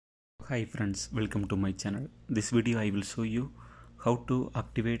Hi friends, welcome to my channel. This video I will show you how to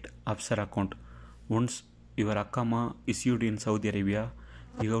activate Absher account. Once your Akama issued in Saudi Arabia,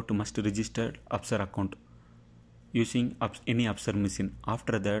 you have to must register Absher account using any Absher machine.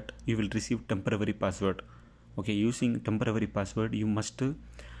 After that, you will receive temporary password. Okay, using temporary password, you must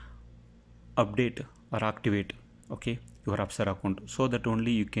update or activate your Absher account, so that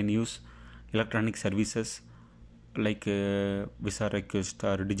only you can use electronic services like visa request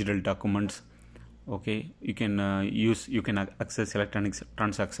or digital documents. You can access electronic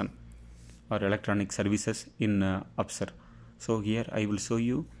transaction or electronic services in Absher. So here I will show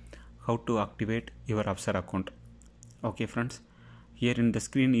you how to activate your Absher account. Okay friends, here in the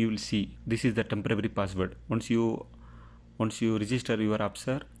screen you will see this is the temporary password. Once you register your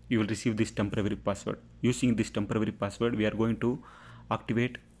Absher, you will receive this temporary password. Using this temporary password, we are going to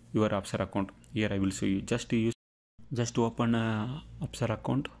activate your Absher account. Here I will show you. Just open a Absher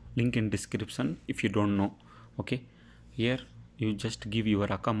account, link in description if you don't know. Okay, here you just give your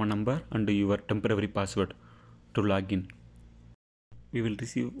Akama number and your temporary password to log in. We will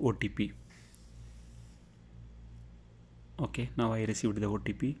receive OTP. Okay, now I received the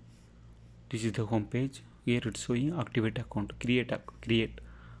OTP. This is the home page. Here it's showing activate account. Create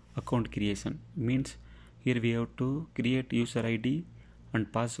account creation means here we have to create user ID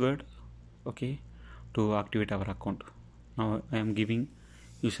and password. Okay, to activate our account. Now I am giving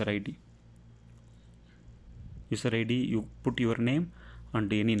user ID. You put your name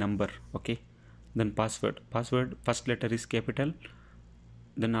and any number. Okay, then password first letter is capital,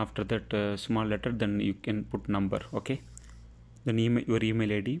 then after that small letter, then you can put number. Okay, then your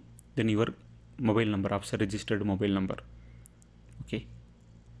email ID, then your mobile number, Absher registered mobile number. Okay,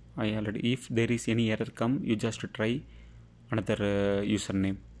 if there is any error come, you just try another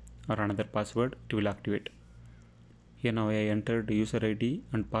username or another password, it will activate. Here now I entered user ID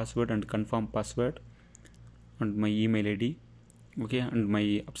and password and confirm password and my email ID, okay, and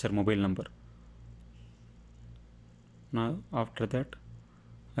my Absher mobile number. Now after that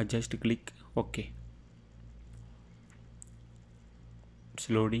I just click OK.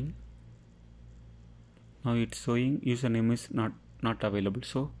 It's loading. Now it's showing username is not available,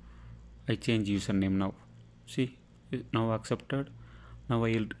 so I change username now. See, now accepted. Now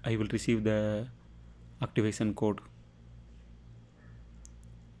I will receive the activation code.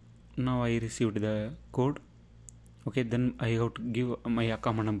 Now I received the code. Okay, then I have to give my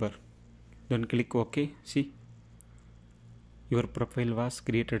Akama number. Then click OK. See, your profile was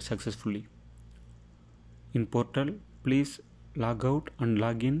created successfully. In portal, please log out and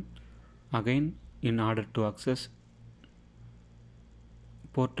log in again in order to access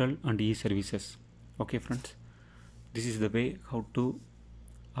portal and e-services. Okay friends, this is the way how to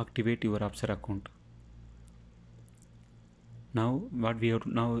activate your Absher account. Now we have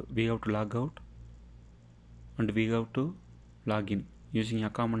to log out and we have to log in using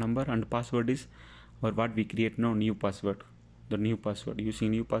Akama number and password is or what we create now, new password. The new password,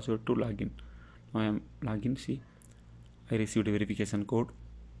 using new password to log in. Now I am login. See, I received a verification code.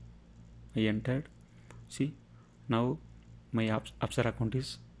 I entered. See, now my Absher account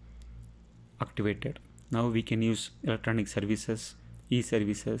is activated. Now we can use electronic services,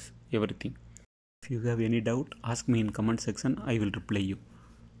 e-services, everything. If you have any doubt, ask me in comment section. I will reply you.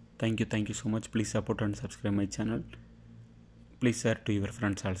 Thank you so much. Please support and subscribe my channel. Please share to your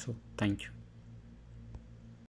friends also. Thank you.